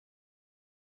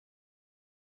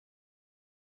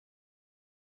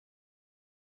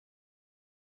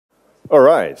All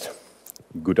right,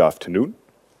 good afternoon.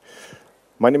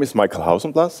 My name is Michael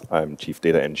Hausenblas. I'm Chief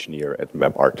Data Engineer at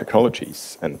Lambda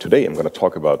Architecture, and today I'm going to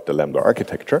talk about the Lambda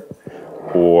Architecture,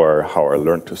 or how I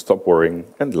learned to stop worrying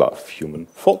and love human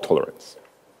fault tolerance.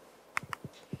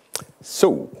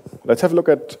 So, let's have a look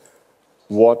at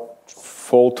what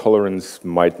fault tolerance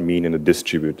might mean in a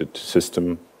distributed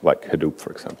system like Hadoop,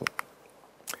 for example.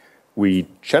 We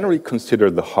generally consider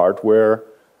the hardware,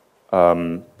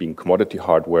 being commodity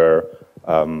hardware,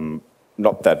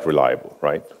 not that reliable,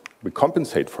 right? We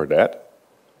compensate for that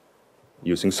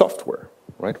using software,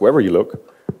 right? Wherever you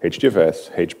look,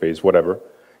 HDFS, HBase, whatever,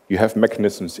 you have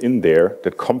mechanisms in there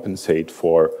that compensate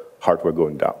for hardware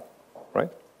going down,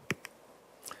 right?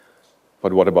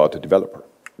 But what about the developer?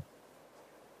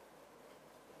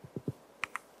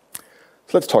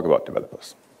 So let's talk about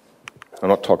developers. I'm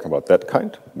not talking about that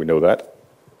kind, we know that.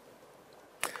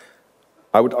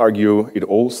 I would argue it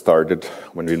all started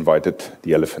when we invited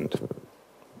the elephant,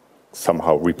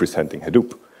 somehow representing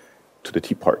Hadoop, to the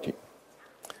tea party.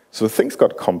 So things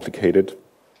got complicated.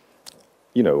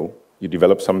 You know, you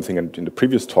develop something, and in the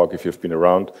previous talk, if you've been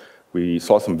around, we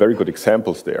saw some very good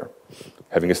examples there.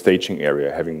 Having a staging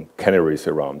area, having canaries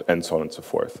around, and so on and so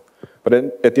forth. But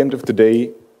then, at the end of the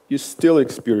day, you still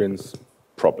experience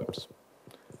problems.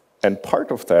 And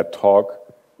part of that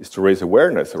talk is to raise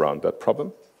awareness around that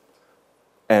problem.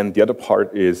 And the other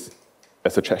part is a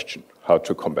suggestion, how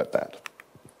to combat that.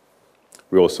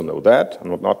 We also know that.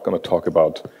 I'm not going to talk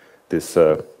about this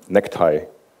necktie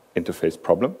interface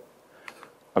problem.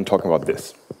 I'm talking about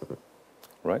this,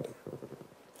 right?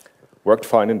 Worked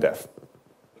fine in dev.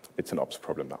 It's an ops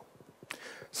problem now.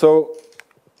 So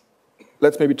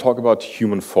let's maybe talk about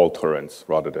human fault tolerance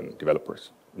rather than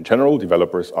developers. In general,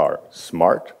 developers are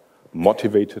smart,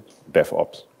 motivated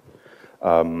DevOps.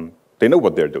 They know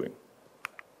what they're doing.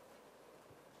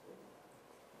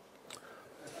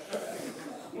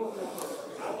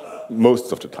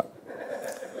 Most of the time.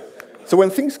 So when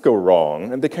things go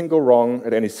wrong, and they can go wrong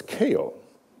at any scale,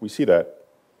 we see that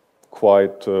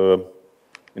quite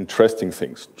interesting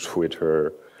things.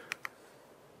 Twitter,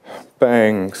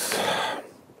 banks,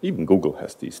 even Google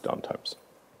has these downtimes.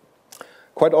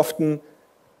 Quite often,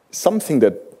 something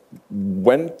that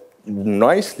went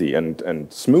nicely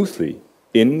and smoothly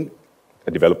in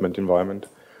a development environment,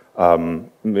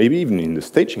 maybe even in the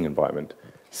staging environment,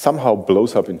 somehow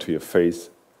blows up into your face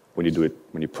when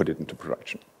you put it into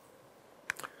production.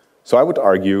 So I would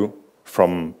argue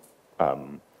from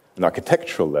an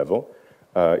architectural level,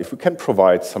 if we can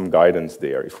provide some guidance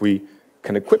there, if we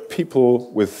can equip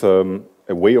people with a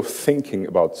way of thinking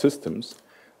about systems,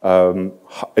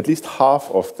 at least half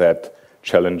of that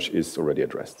challenge is already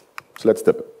addressed. So let's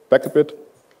step back a bit.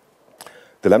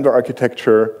 The Lambda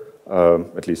architecture,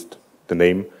 at least the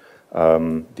name,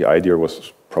 the idea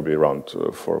was probably around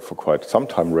for quite some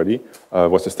time already,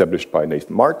 was established by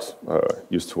Nathan Marz,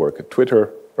 used to work at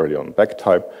Twitter, early on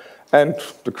Backtype, and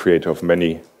the creator of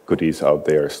many goodies out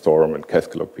there, Storm and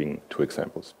Cascalog being two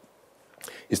examples.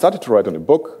 He started to write on a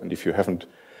book, and if you haven't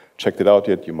checked it out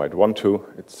yet, you might want to.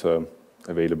 It's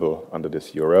available under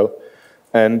this URL.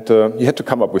 And he had to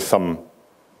come up with some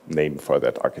name for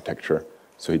that architecture,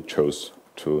 so he chose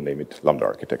to name it Lambda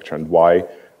Architecture. And why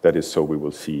that is so, we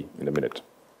will see in a minute.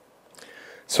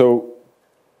 So,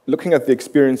 looking at the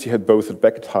experience he had both at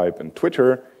Backtype and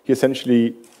Twitter, he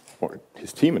essentially, or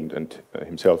his team and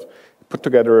himself, put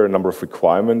together a number of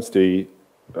requirements they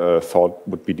thought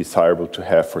would be desirable to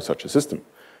have for such a system.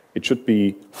 It should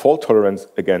be fault tolerance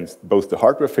against both the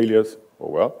hardware failures,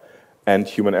 and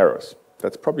human errors.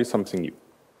 That's probably something new.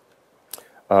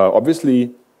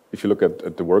 Obviously, if you look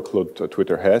at the workload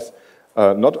Twitter has,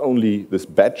 not only this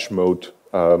batch mode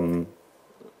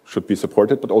should be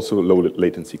supported, but also low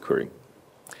latency querying.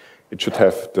 It should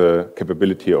have the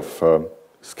capability of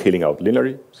scaling out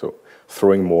linearly, so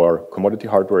throwing more commodity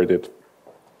hardware at it.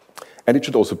 And it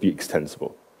should also be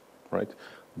extensible, right?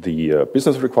 The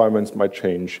business requirements might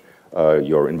change,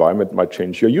 your environment might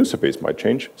change, your user base might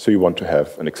change, so you want to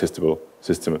have an extensible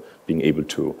system being able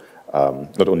to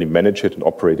not only manage it and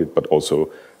operate it, but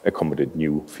also accommodate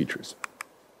new features.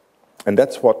 And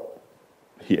that's what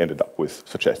he ended up with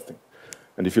suggesting.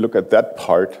 And if you look at that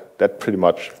part, that pretty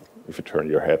much, if you turn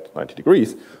your head 90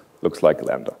 degrees, looks like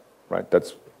Lambda, right?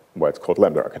 That's why it's called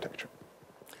Lambda architecture.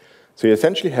 So you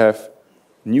essentially have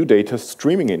new data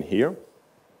streaming in here,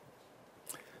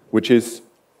 which is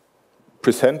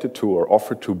presented to or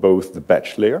offered to both the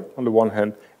batch layer on the one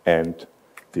hand and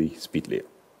the speed layer.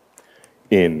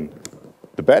 In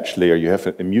the batch layer, you have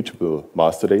an immutable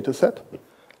master data set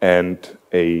and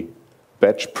a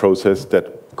batch process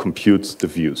that computes the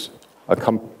views. I'll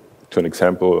come to an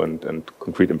example and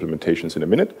concrete implementations in a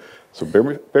minute. So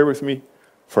bear with me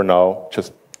for now,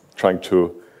 just trying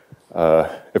to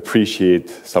appreciate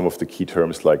some of the key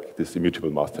terms like this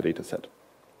immutable master data set.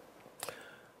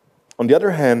 On the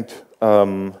other hand,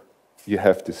 you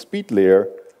have the speed layer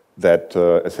that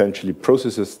essentially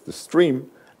processes the stream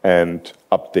and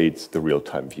updates the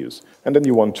real-time views. And then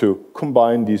you want to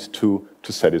combine these two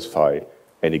to satisfy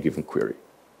any given query,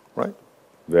 right?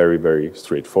 Very, very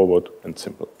straightforward and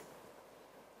simple,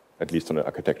 at least on an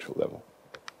architectural level.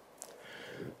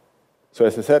 So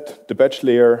as I said, the batch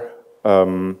layer,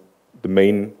 the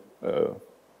main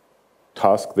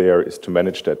task there is to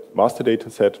manage that master data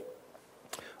set.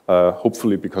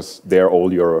 Hopefully, because there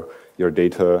all your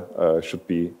data should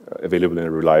be available in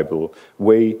a reliable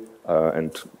way,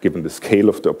 and given the scale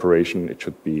of the operation, it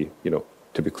should be,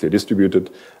 typically distributed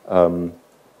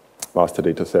master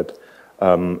data set,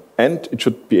 and it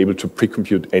should be able to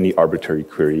pre-compute any arbitrary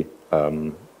query,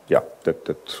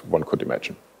 that one could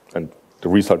imagine. And the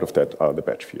result of that are the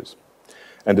batch views.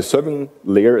 And the serving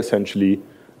layer essentially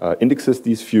indexes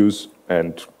these views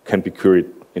and can be queried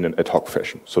in an ad hoc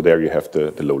fashion. So there you have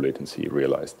the low latency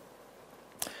realized.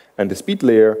 And the speed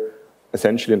layer,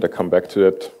 essentially, and I come back to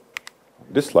that,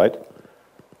 this slide,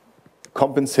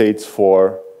 compensates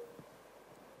for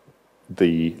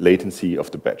the latency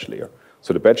of the batch layer.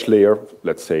 So the batch layer,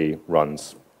 let's say,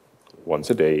 runs once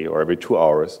a day or every 2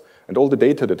 hours, and all the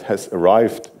data that has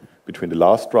arrived between the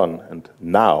last run and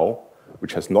now,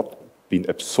 which has not been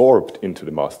absorbed into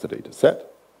the master data set,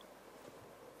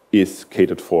 is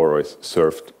catered for or is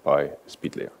served by the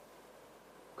speed layer.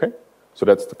 Okay? So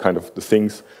that's the kind of the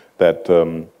things that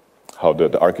how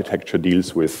the architecture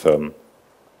deals with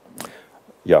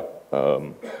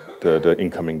the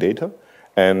incoming data.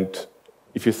 And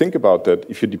if you think about that,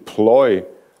 if you deploy,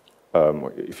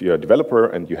 if you're a developer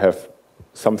and you have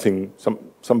something,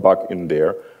 some bug in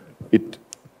there,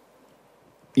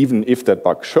 even if that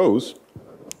bug shows,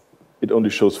 it only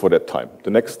shows for that time.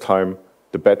 The next time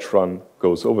the batch run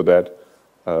goes over that,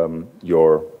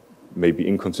 your maybe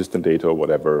inconsistent data or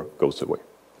whatever goes away,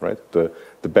 right? The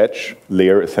batch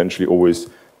layer essentially always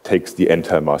takes the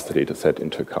entire master data set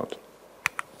into account.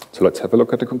 So let's have a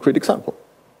look at a concrete example.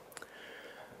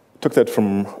 Took that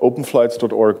from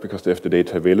openflights.org because they have the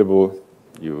data available.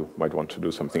 You might want to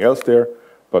do something else there,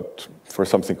 but for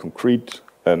something concrete,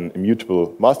 an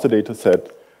immutable master data set,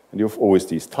 and you have always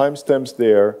these timestamps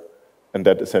there, and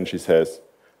that essentially says,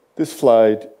 this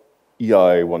flight,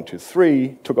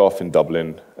 EI123, took off in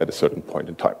Dublin at a certain point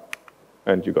in time.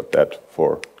 And you got that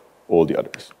for all the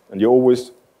others. And you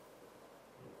always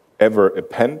ever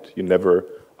append, you never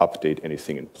update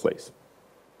anything in place.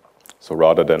 So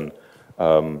rather than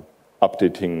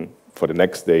updating for the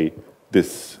next day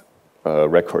this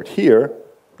record here,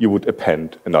 you would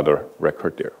append another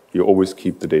record there. You always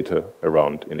keep the data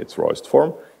around in its rawest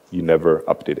form. You never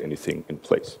update anything in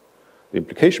place. The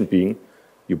implication being,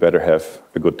 you better have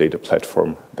a good data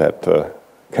platform that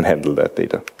can handle that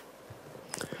data.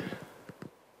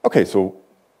 Okay, so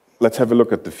let's have a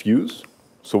look at the views.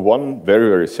 So one very,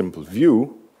 very simple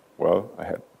view, well, I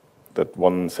had that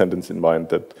one sentence in mind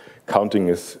that counting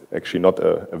is actually not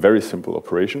a very simple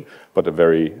operation, but a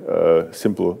very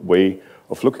simple way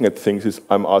of looking at things is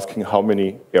I'm asking how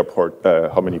many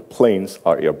planes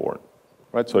are airborne,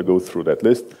 right? So I go through that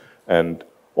list, and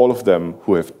all of them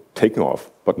who have taken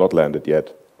off but not landed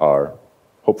yet are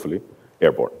hopefully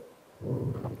airborne.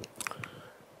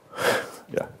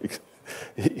 Yeah,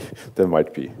 there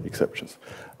might be exceptions.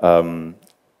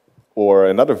 Or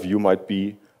another view might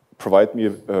be provide me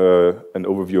an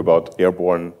overview about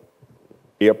airborne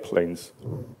airplanes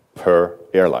per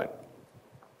airline.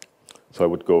 So I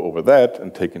would go over that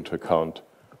and take into account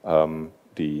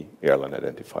the airline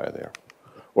identifier there.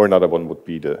 Or another one would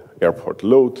be the airport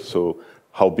load, so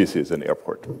how busy is an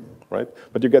airport, right?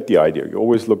 But you get the idea. You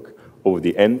always look over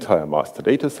the entire master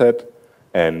data set,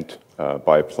 and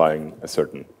by applying a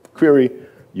certain query,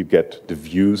 you get the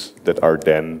views that are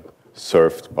then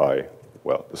served by,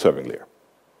 well, the serving layer.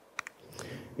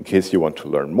 In case you want to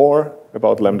learn more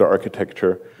about Lambda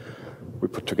architecture, we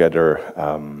put together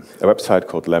a website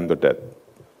called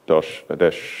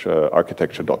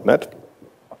lambda-architecture.net,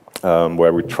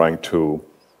 where we're trying to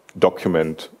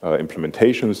document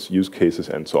implementations, use cases,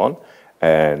 and so on.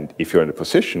 And if you're in a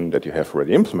position that you have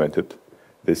already implemented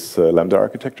this Lambda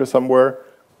architecture somewhere,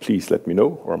 please let me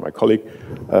know, or my colleague,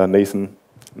 Nathan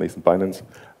Marz,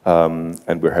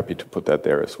 and we're happy to put that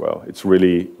there as well. It's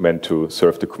really meant to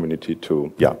serve the community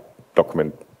to,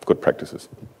 document good practices.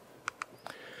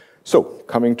 So,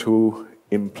 coming to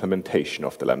implementation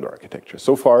of the Lambda architecture.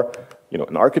 So far,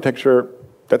 an architecture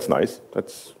that's nice.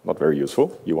 That's not very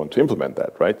useful. You want to implement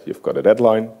that, right? You've got a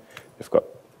deadline, you've got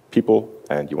people,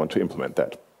 and you want to implement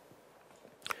that.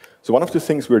 So one of the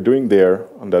things we're doing there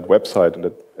on that website, on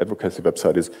that advocacy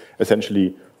website, is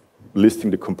essentially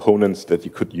listing the components that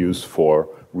you could use for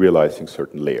realizing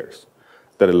certain layers.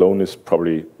 That alone is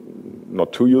probably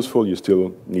not too useful. You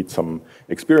still need some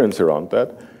experience around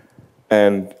that.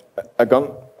 And I've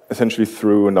gone essentially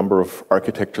through a number of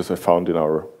architectures I found in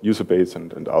our user base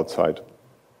and outside.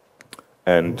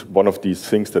 And one of these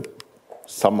things that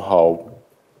somehow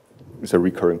is a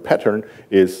recurring pattern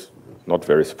is, not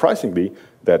very surprisingly,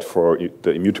 that for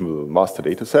the immutable master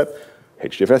data set,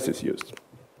 HDFS is used.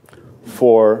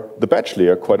 For the batch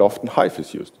layer, quite often Hive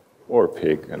is used, or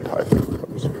Pig and Hive.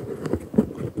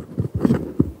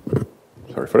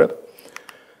 Sorry for that.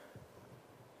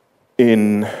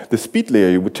 In the speed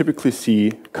layer, you would typically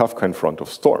see Kafka in front of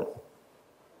Storm,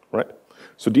 right?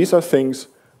 So these are things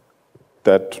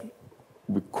that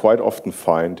we quite often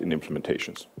find in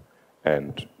implementations.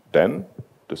 And then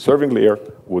the serving layer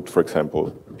would, for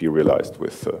example, be realized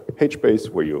with HBase,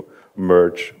 where you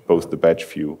merge both the batch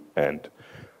view and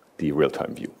the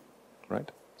real-time view,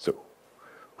 right? So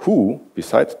who,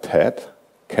 besides Ted,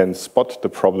 can spot the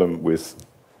problem with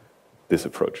this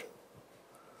approach?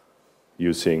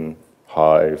 Using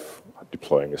Hive,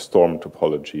 deploying a Storm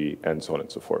topology, and so on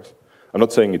and so forth. I'm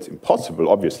not saying it's impossible,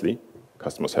 obviously.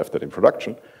 Customers have that in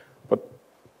production. But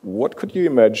what could you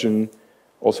imagine,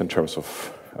 also in terms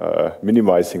of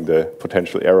minimizing the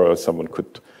potential error someone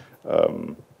could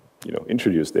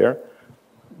introduce there?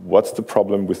 What's the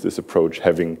problem with this approach,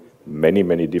 having many,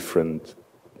 many different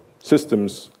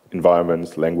systems,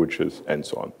 environments, languages, and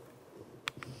so on?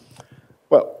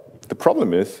 Well, the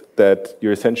problem is that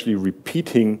you're essentially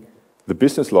repeating the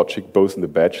business logic both in the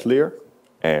batch layer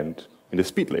and in the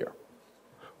speed layer.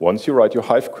 Once you write your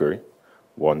Hive query,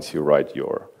 once you write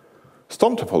your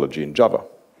Storm topology in Java,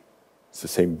 it's the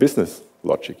same business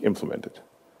logic implemented,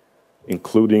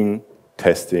 including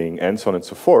testing and so on and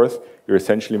so forth. You're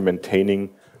essentially maintaining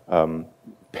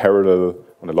parallel,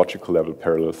 on a logical level,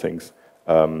 parallel things,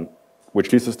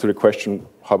 which leads us to the question,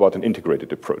 how about an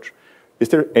integrated approach? Is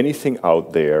there anything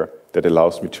out there that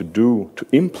allows me to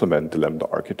implement the Lambda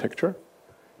architecture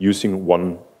using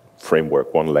one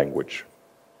framework, one language,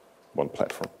 one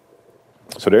platform?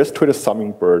 So there's Twitter's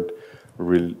Hummingbird,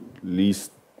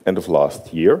 released end of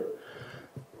last year,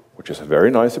 which is a very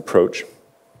nice approach.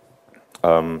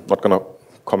 Not going to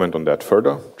comment on that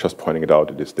further, just pointing it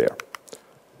out, it is there.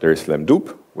 There is Lambdup,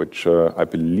 which I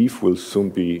believe will soon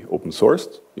be open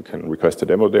sourced. You can request a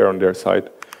demo there on their site.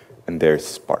 And there's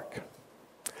Spark.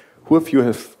 Who of you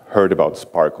have heard about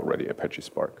Spark already, Apache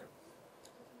Spark?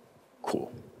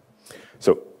 Cool.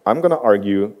 So I'm going to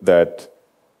argue that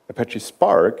Apache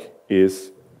Spark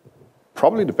is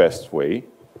probably the best way,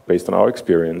 based on our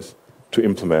experience, to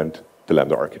implement the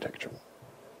Lambda architecture.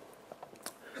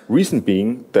 Reason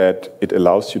being that it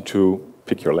allows you to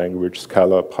pick your language,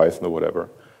 Scala, Python, or whatever,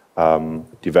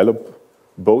 develop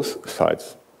both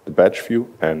sides, the batch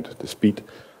view and the speed,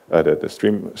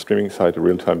 the streaming side, the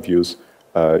real-time views,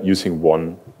 using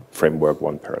one framework,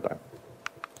 one paradigm.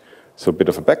 So a bit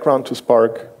of a background to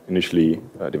Spark, initially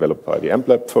developed by the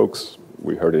AmpLab folks.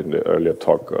 We heard it in the earlier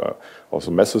talk.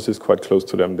 Also Mesos is quite close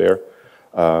to them there.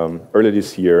 Earlier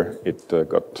this year, it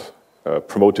got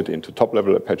promoted into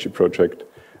top-level Apache project,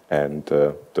 and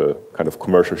the kind of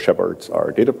commercial shepherds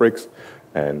are Databricks,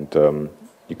 and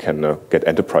you can get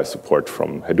enterprise support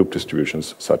from Hadoop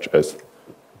distributions such as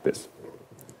this.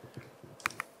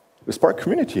 The Spark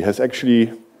community has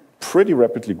actually pretty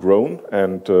rapidly grown,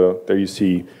 and there you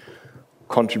see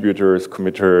contributors,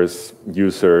 committers,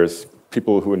 users,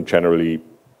 people who generally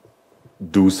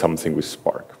do something with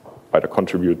Spark, either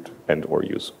contribute and or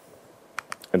use.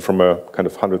 And from a kind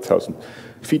of 100,000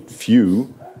 feet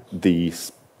view, the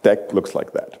stack looks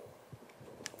like that.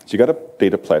 So you got a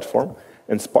data platform,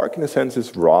 and Spark, in a sense,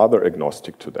 is rather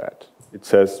agnostic to that. It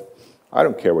says, I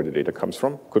don't care where the data comes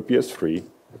from. Could be S3,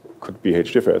 could be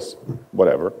HDFS,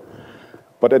 whatever.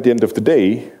 But at the end of the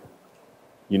day,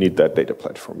 you need that data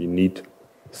platform. You need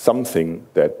something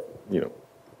that,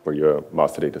 where your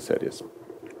master data set is.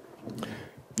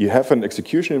 You have an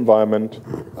execution environment,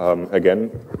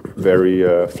 again,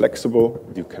 very flexible.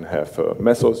 You can have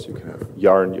Mesos, you can have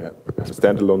Yarn, you have a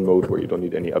standalone mode where you don't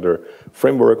need any other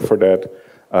framework for that,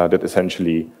 that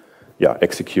essentially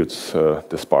executes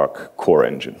the Spark core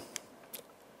engine.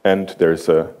 And there's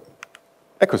an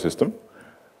ecosystem.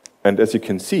 And as you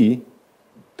can see,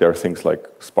 there are things like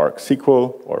Spark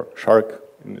SQL or Shark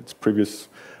in its previous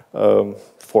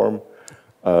form.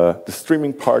 The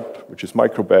streaming part, which is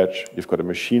micro-batch, you've got a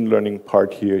machine learning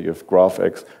part here, you have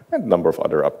GraphX, and a number of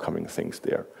other upcoming things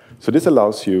there. So this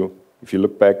allows you, if you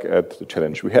look back at the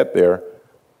challenge we had there,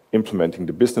 implementing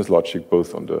the business logic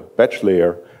both on the batch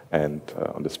layer and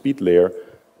on the speed layer,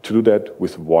 to do that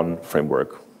with one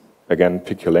framework. Again,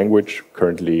 pick your language.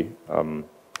 Currently,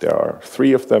 there are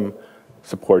 3 of them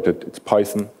supported. It's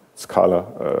Python,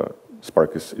 Scala,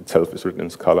 Spark itself is written in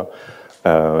Scala,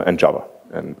 and Java.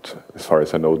 And as far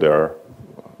as I know, there are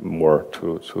more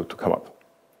to come up.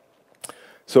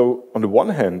 So on the one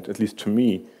hand, at least to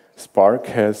me, Spark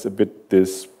has a bit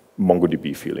this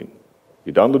MongoDB feeling.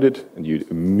 You download it, and you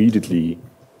immediately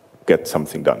get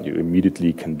something done. You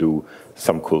immediately can do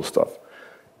some cool stuff.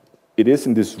 It is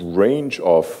in this range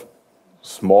of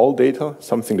small data,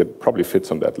 something that probably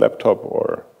fits on that laptop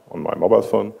or on my mobile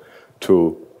phone,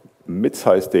 to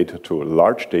mid-sized data, to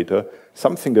large data,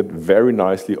 something that very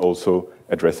nicely also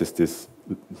addresses this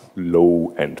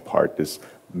low-end part, this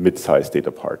mid-sized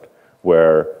data part,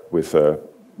 where with a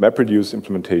MapReduce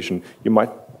implementation, you might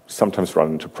sometimes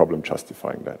run into problem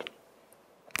justifying that.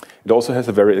 It also has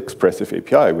a very expressive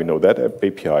API. We know that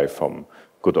API from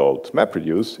good old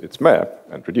MapReduce. It's map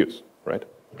and reduce, right?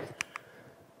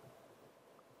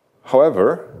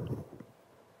 However,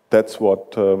 that's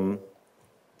what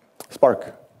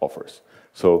Spark offers.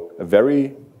 So a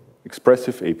very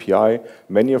expressive API,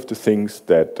 many of the things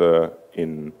that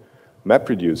in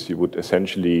MapReduce you would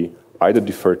essentially either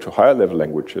defer to higher level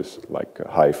languages like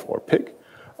Hive or Pig,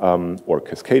 or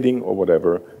cascading or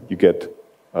whatever, you get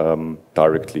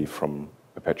directly from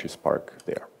Apache Spark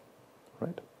there,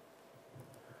 right?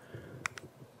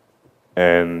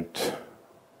 And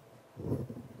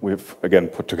we've, again,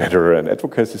 put together an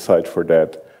advocacy site for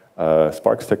that,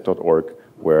 sparkstack.org,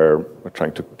 where we're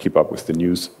trying to keep up with the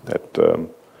news that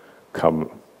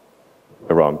come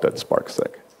around that Spark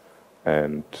stack.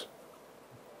 And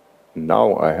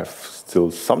now I have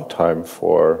still some time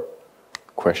for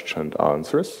question and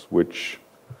answers, which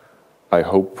I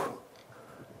hope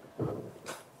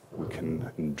we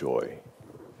can enjoy.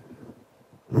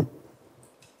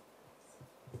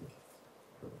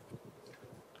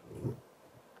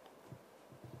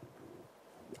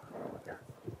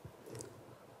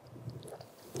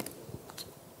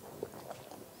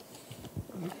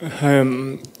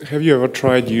 Have you ever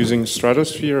tried using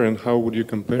Stratosphere, and how would you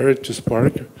compare it to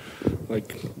Spark?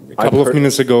 Like a couple of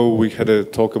minutes ago, we had a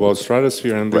talk about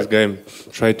Stratosphere, and this guy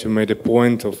tried to make a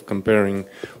point of comparing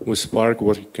with Spark.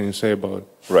 What can you say about it?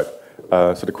 Right.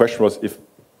 So the question was if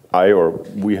I or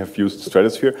we have used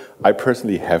Stratosphere. I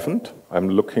personally haven't. I'm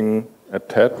looking at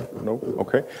Ted. No?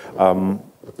 Okay.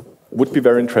 Would be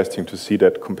very interesting to see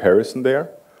that comparison there.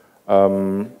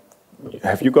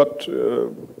 Have you got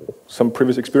some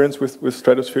previous experience with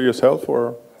Stratosphere yourself,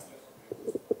 or?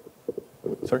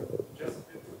 Sorry?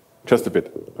 Just a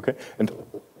bit. Okay. And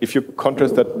if you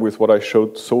contrast that with what I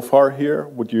showed so far here,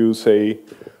 would you say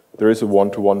there is a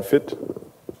one-to-one fit?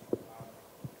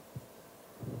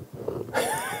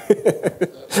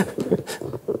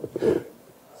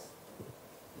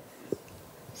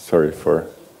 Sorry for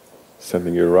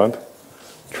sending you around.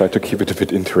 Try to keep it a bit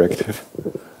interactive.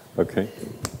 Okay.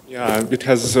 Yeah, it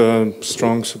has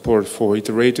strong support for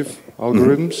iterative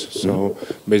algorithms. So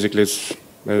basically, it's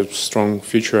a strong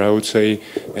feature, I would say.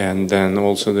 And then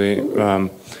also they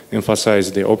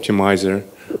emphasize the optimizer,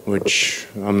 which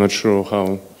I'm not sure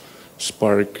how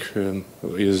Spark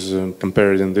is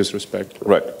compared in this respect.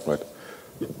 Right, right.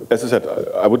 As I said,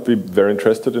 I would be very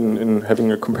interested in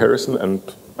having a comparison, and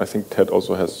I think Ted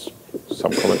also has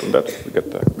some comment on that. We get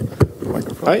the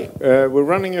microphone. Hi, we're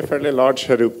running a fairly large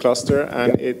Hadoop cluster,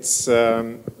 and it's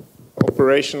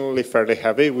operationally fairly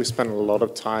heavy. We spend a lot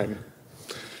of time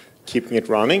keeping it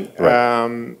running.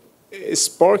 Right. Is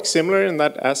Spark similar in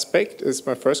that aspect? Is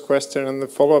my first question, and the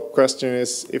follow-up question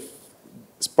is if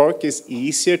Spark is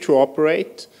easier to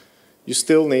operate, you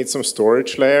still need some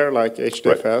storage layer like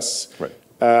HDFS. Right.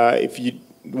 If you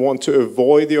want to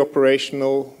avoid the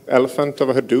operational elephant of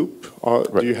a Hadoop, or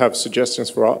do you have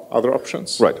suggestions for other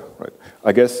options? Right, right.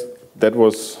 I guess that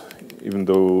was, even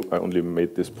though I only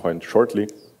made this point shortly.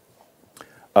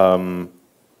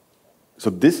 So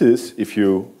this is if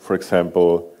you, for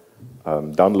example,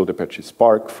 download Apache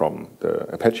Spark from the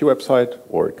Apache website,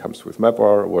 or it comes with MapR,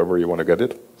 or wherever you want to get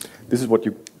it. This is what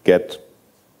you get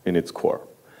in its core.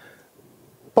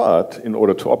 But in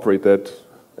order to operate that,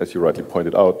 as you rightly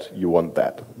pointed out, you want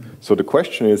that. So the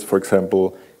question is, for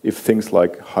example, if things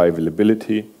like high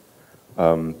availability,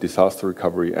 disaster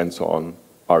recovery, and so on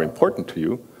are important to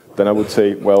you, then I would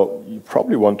say, well, you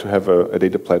probably want to have a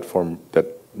data platform that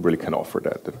really can offer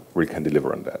that really can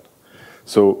deliver on that.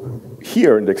 So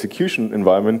here in the execution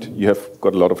environment, you have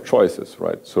got a lot of choices,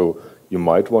 right? So you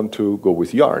might want to go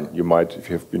with Yarn. You might, if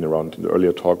you have been around in the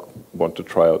earlier talk, want to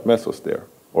try out Mesos there.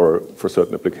 Or for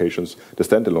certain applications, the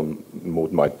standalone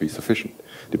mode might be sufficient,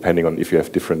 depending on if you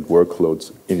have different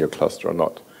workloads in your cluster or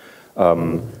not.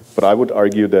 But I would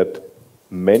argue that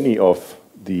many of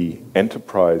the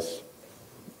enterprise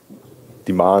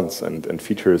demands and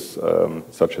features,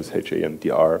 such as HA and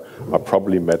DR, are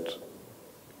probably met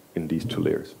in these two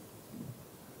layers.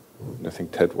 And I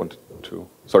think Ted wanted to...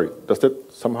 Sorry, does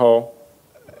that somehow...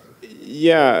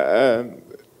 Yeah,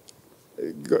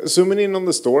 zooming in on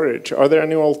the storage, are there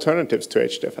any alternatives to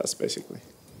HDFS, basically?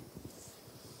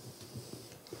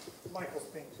 Michael's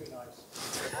being too nice.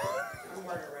 I'm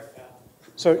wearing a red hat.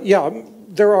 So yeah,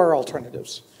 there are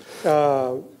alternatives.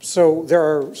 So there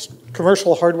are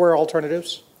commercial hardware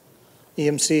alternatives,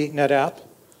 EMC, NetApp,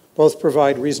 both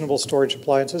provide reasonable storage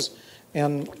appliances,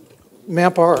 and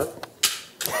MapR,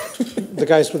 the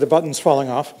guys with the buttons falling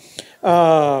off,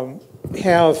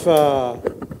 have a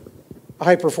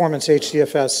high-performance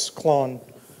HDFS clone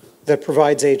that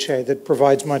provides HA, that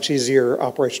provides much easier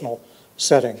operational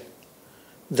setting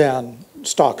than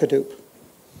stock Hadoop,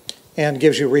 and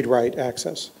gives you read-write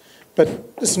access.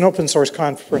 But this is an open source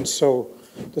conference, so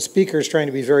the speaker is trying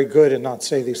to be very good and not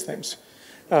say these things.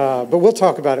 But we'll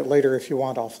talk about it later if you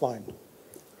want offline.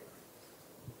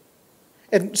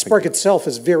 And Spark itself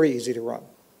is very easy to run.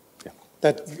 Yeah.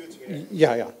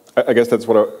 Yeah. I guess that's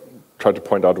what I tried to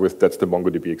point out with, that's the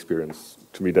MongoDB experience.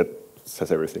 To me, that says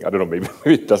everything. I don't know, maybe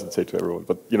it doesn't say to everyone,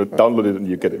 but you know, download it and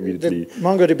you get immediately. The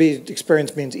MongoDB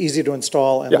experience means easy to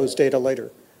install and lose data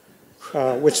later.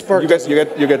 Which Spark you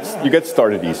get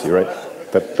started easy, right?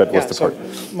 That was the part.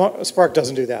 Spark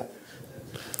doesn't do that.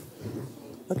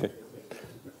 Okay.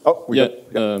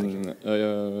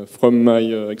 From my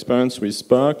experience with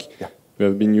Spark, we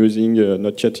have been using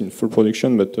not yet in full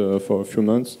production, but for a few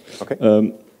months. Okay.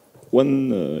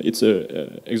 It's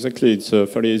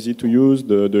fairly easy to use.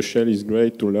 The shell is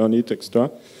great to learn it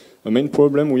extra. The main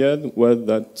problem we had was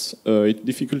that it's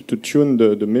difficult to tune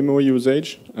the memory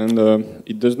usage, and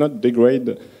it does not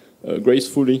degrade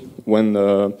gracefully when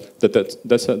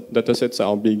data sets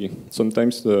are big.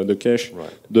 Sometimes the cache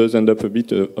does end up a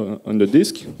bit on the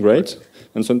disk, great,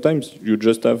 and sometimes you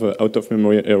just have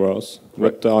out-of-memory errors.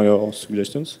 What are your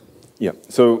suggestions? Yeah,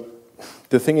 so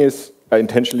the thing is, I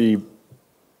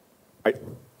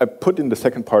put in the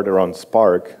second part around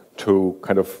Spark to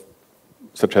kind of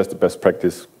suggest the best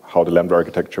practice, how the Lambda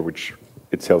architecture, which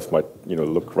itself might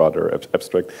look rather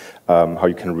abstract, how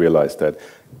you can realize that.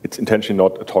 It's intentionally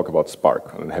not a talk about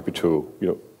Spark. I'm happy to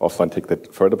offline take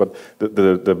that further, but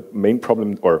the main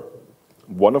problem, or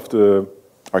one of the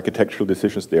architectural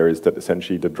decisions there, is that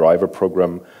essentially the driver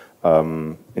program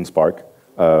in Spark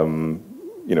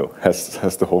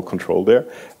has the whole control there,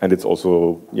 and it's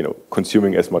also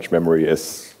consuming as much memory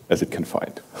as it can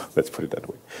find. Let's put it that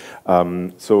way.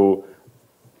 So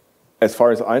as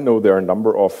far as I know, there are a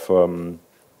number of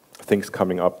things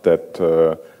coming up that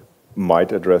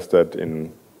might address that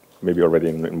in maybe already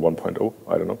in 1.0,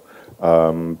 I don't know.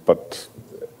 But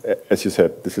as you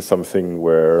said, this is something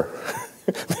where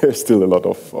there's still a lot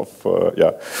of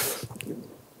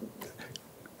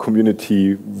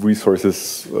community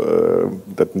resources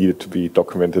that needed to be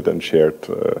documented and shared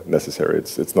necessary.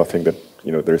 It's nothing that,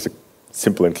 there's a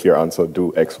simple and clear answer,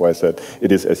 do X, Y, Z.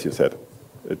 It is, as you said,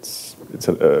 it's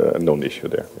a known issue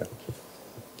there. Yeah.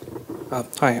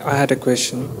 Hi, I had a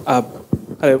question.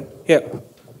 Hello. Yeah.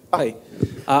 Hi.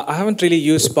 I haven't really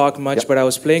used Spark much, but I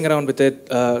was playing around with it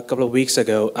a couple of weeks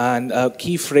ago, and a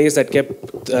key phrase that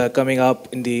kept coming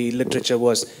up in the literature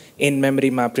was in-memory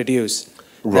map reduce.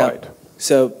 Right.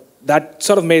 So that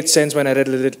sort of made sense when I read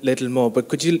a little more, but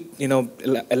could you,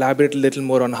 elaborate a little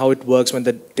more on how it works when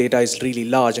the data is really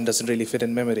large and doesn't really fit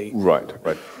in memory? Right.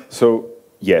 So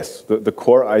yes, the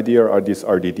core idea are these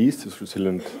RDDs, these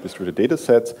resilient distributed data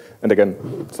sets. And again,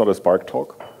 it's not a Spark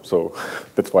talk, so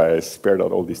that's why I spared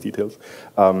out all these details.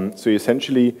 So you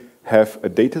essentially have a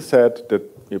data set that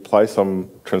you apply some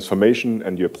transformation,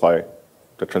 and you apply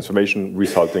the transformation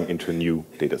resulting into a new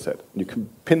data set. You can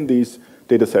pin these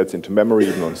data sets into memory,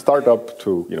 even on startup,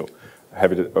 to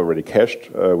have it already cached,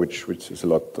 which is a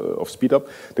lot of speed up.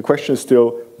 The question is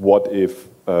still, what if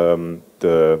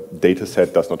the data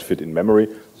set does not fit in memory?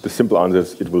 The simple answer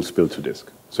is it will spill to disk,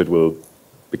 so it will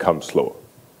become slower,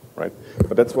 right?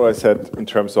 But that's what I said in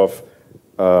terms of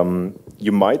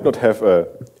you might not have a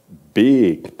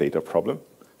big data problem,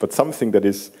 but something that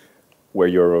is where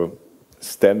your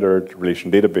standard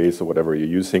relation database or whatever you're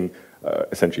using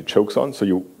essentially chokes on. So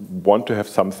you want to have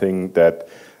something that,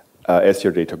 as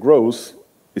your data grows,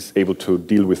 is able to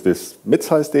deal with this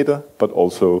mid-sized data, but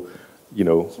also,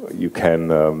 you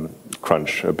can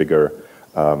crunch a bigger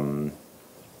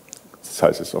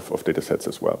sizes of data sets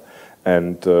as well.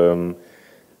 And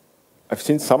I've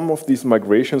seen some of these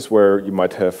migrations where you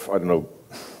might have, I don't know,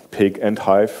 pig and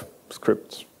hive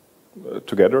scripts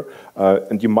together,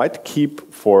 and you might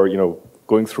keep for,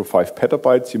 going through 5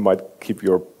 petabytes, you might keep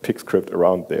your pig script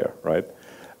around there, right?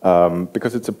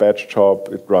 Because it's a batch job,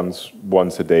 it runs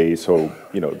once a day, so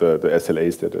the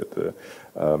SLAs,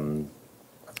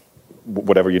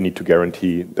 whatever you need to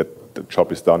guarantee that the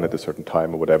job is done at a certain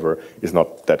time or whatever is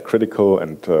not that critical.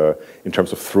 And in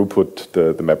terms of throughput,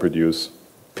 the MapReduce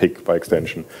pig by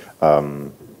extension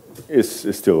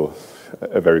is still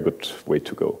a very good way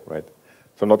to go, right?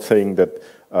 So I'm not saying that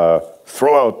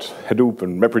throw out Hadoop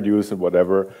and MapReduce and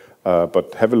whatever,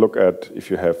 but have a look at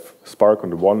if you have Spark on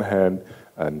the one hand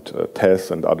and Tez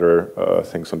and other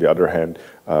things on the other hand,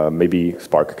 maybe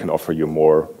Spark can offer you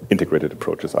more integrated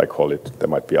approaches, I call it. There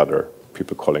might be other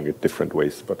people calling it different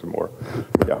ways, but a more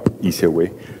easier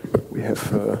way. We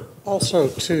have... Also,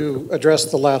 to address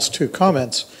the last 2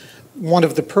 comments, one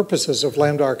of the purposes of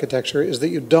Lambda architecture is that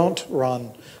you don't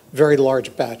run very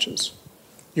large batches.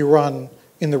 You run,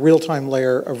 in the real-time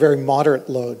layer, a very moderate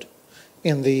load.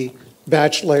 In the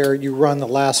batch layer, you run the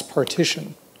last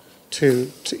partition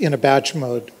in a batch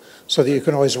mode so that you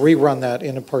can always rerun that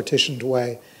in a partitioned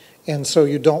way. And so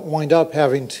you don't wind up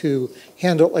having to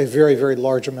handle a very, very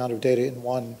large amount of data in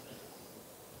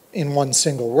one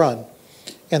single run.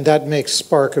 And that makes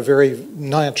Spark a very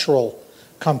natural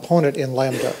component in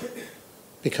Lambda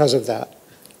because of that.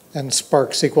 And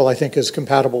Spark SQL, I think, is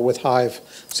compatible with Hive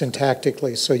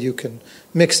syntactically, so you can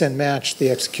mix and match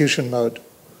the execution mode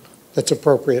that's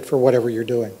appropriate for whatever you're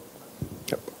doing.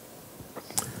 Yep.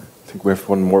 I think we have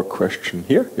one more question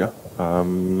here. Yeah.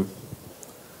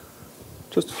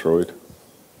 Just throw it.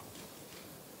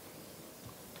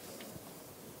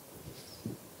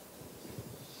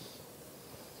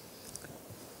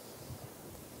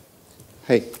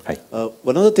 Hi. Hi.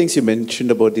 One of the things you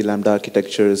mentioned about the Lambda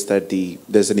architecture is that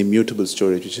there's an immutable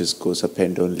storage which goes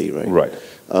append only, right?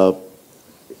 Right.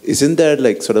 Isn't there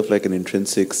sort of like an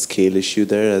intrinsic scale issue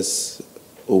there, as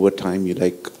over time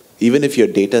even if your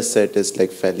data set is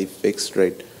fairly fixed,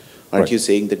 right? Aren't you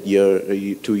saying that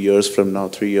 2 years from now,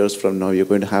 3 years from now, you're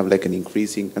going to have an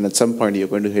increasing, and at some point you're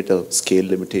going to hit a scale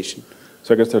limitation?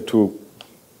 So I guess there are 2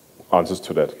 answers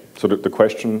to that. So the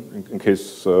question, in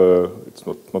case it's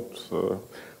not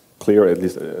clear, at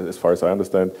least as far as I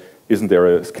understand, isn't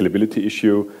there a scalability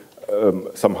issue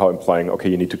somehow implying, okay,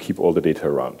 you need to keep all the data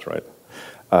around, right?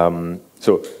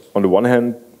 So on the one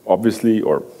hand, obviously,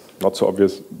 or not so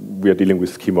obvious, we are dealing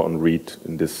with schema on read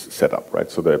in this setup,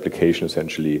 right? So the application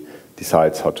essentially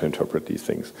decides how to interpret these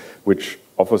things, which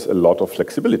offers a lot of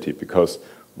flexibility, because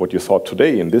what you thought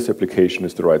today in this application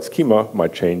is the right schema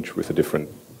might change with a different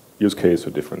use case or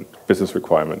different business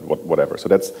requirement, whatever. So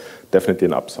that's definitely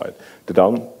an upside. The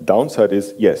downside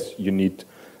is, yes, you need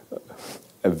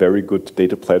a very good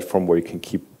data platform where you can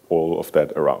keep all of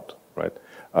that around, right?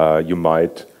 You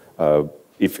might,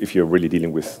 if you're really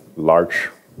dealing with large,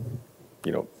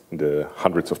 in the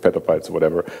hundreds of petabytes or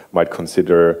whatever, might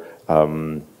consider,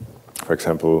 for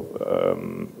example,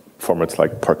 formats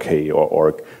like Parquet or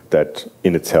Org that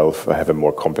in itself have a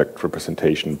more compact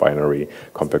representation, binary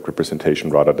compact representation,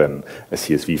 rather than a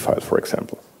CSV file, for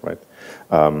example, right?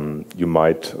 You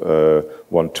might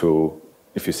want to,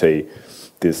 if you say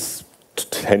this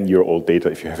 10-year-old data,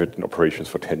 if you have it in operations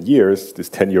for 10 years, this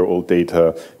 10-year-old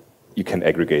data, you can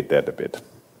aggregate that a bit,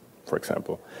 for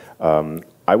example.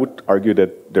 I would argue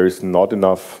that there is not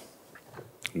enough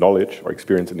knowledge or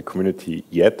experience in the community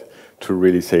yet to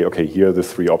really say, okay, here are the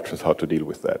 3 options how to deal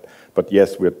with that. But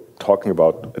yes, we're talking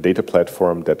about a data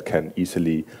platform that can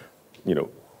easily,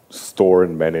 store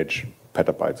and manage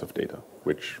petabytes of data,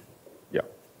 which,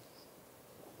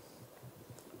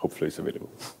 hopefully is available.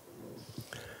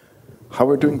 How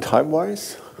we're doing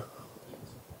time-wise?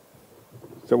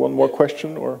 Is there one more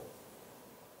question, or?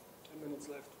 10 minutes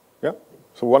left. Yeah.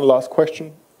 So one last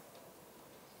question.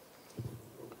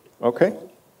 Okay.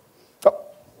 Oh.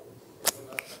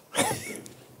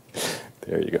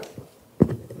 There you go.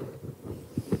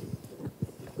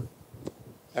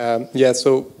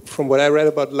 So from what I read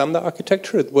about Lambda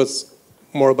architecture, it was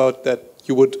more about that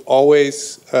you would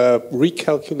always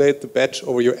recalculate the batch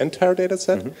over your entire data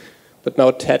set. Mm-hmm. But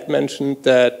now Ted mentioned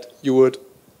that you would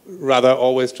rather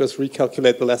always just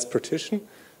recalculate the last partition.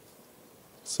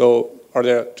 So are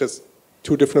there just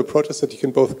 2 different approaches that you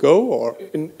can both go, or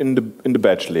in the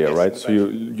batch layer, yes, right? So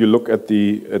you look at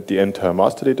the entire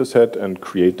master data set and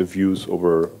create the views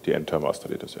over the entire master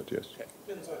data set. Yes.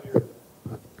 Okay.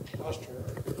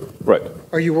 Right.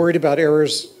 Are you worried about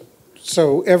errors?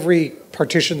 So every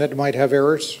partition that might have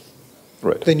errors,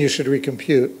 Right. then you should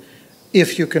recompute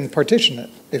if you can partition it.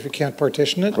 If you can't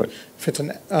partition it, Right. if it's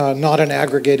not an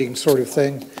aggregating sort of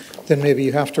thing, then maybe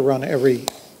you have to run every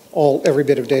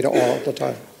bit of data all the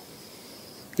time.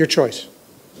 Your choice.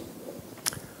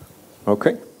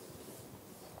 Okay.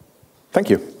 Thank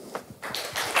you.